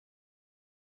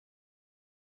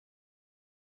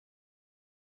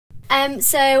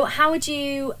So how would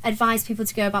you advise people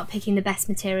to go about picking the best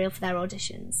material for their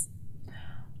auditions?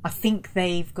 I think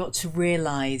they've got to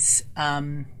realise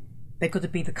they've got to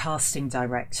be the casting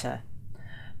director.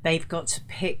 They've got to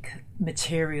pick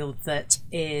material that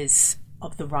is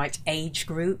of the right age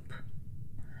group.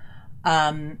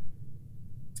 Not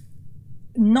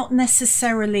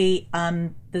necessarily,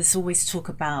 there's always talk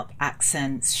about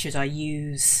accents. Should I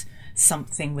use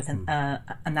something with an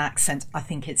accent? I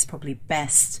think it's probably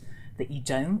best that you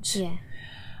don't.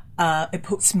 Yeah. It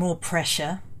puts more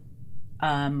pressure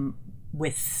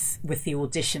with the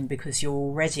audition because you're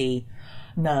already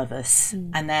nervous,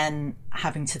 and then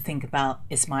having to think about,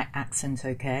 is my accent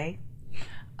okay?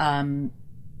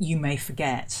 You may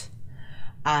forget,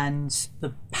 and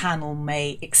the panel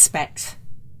may expect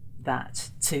that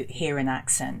to hear an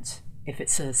accent if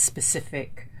it's a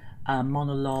specific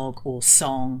monologue or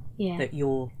song that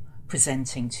you're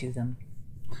presenting to them.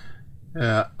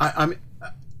 I mean,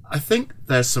 I think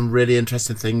there's some really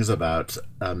interesting things about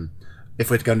if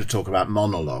we're going to talk about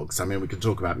monologues. I mean, we can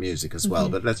talk about music as well,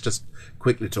 but let's just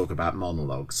quickly talk about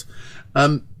monologues.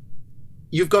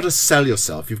 You've got to sell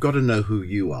yourself. You've got to know who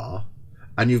you are,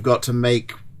 and you've got to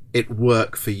make it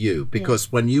work for you,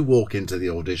 because when you walk into the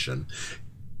audition,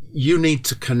 you need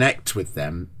to connect with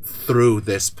them through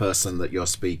this person that you're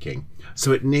speaking.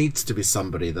 So it needs to be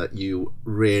somebody that you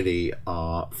really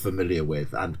are familiar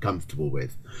with and comfortable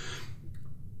with.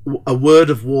 A word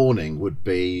of warning would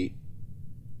be,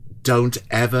 don't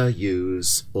ever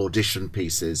use audition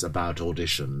pieces about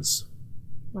auditions.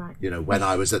 Right. You know, when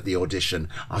I was at the audition,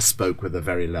 I spoke with a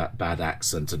very bad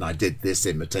accent and I did this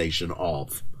imitation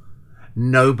of.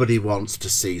 Nobody wants to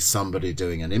see somebody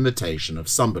doing an imitation of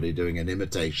somebody doing an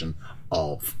imitation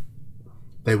of.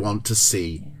 They want to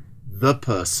see the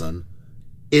person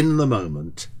in the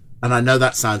moment. And I know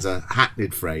that sounds a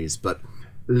hackneyed phrase, but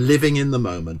living in the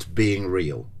moment, being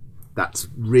real. That's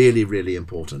really, really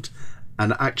important.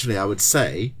 And actually, I would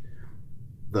say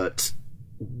that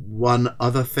one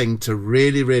other thing to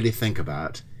really, really think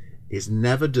about is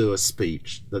never do a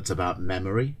speech that's about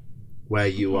memory, where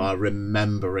you are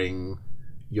remembering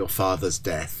your father's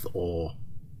death or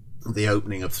the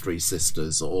opening of Three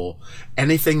Sisters or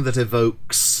anything that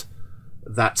evokes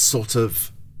that sort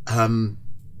of, I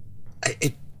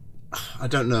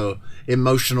don't know,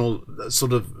 emotional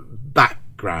sort of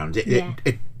background.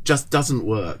 It just doesn't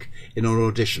work in an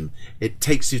audition. It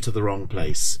takes you to the wrong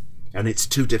place and it's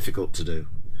too difficult to do.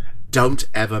 Don't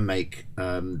ever make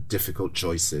difficult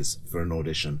choices for an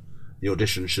audition. The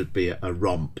audition should be a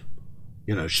romp.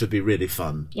 You know, should be really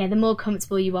fun. Yeah, the more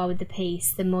comfortable you are with the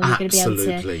piece, the more you're going to be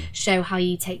able to show how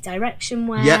you take direction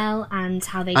well and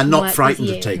how they can and not work frightened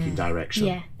with you. of taking direction.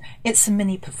 Yeah, it's a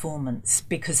mini performance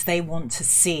because they want to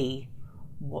see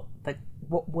what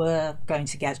we're going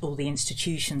to get, all the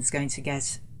institutions going to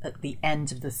get at the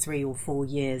end of the 3 or 4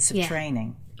 years of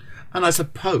training. And I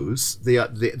suppose the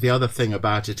other thing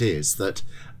about it is that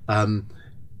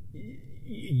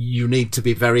you need to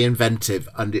be very inventive,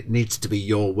 and it needs to be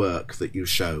your work that you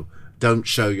show. Don't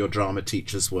show your drama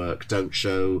teacher's work. Don't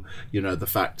show, you know, the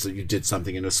fact that you did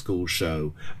something in a school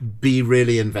show. Be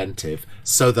really inventive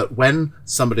so that when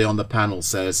somebody on the panel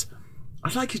says,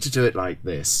 I'd like you to do it like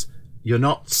this, you're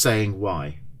not saying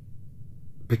why.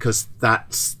 Because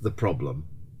that's the problem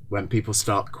when people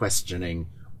start questioning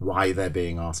why they're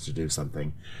being asked to do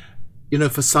something. You know,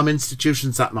 for some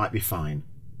institutions that might be fine,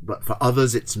 but for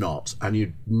others it's not, and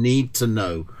you need to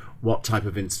know what type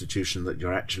of institution that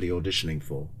you're actually auditioning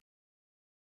for.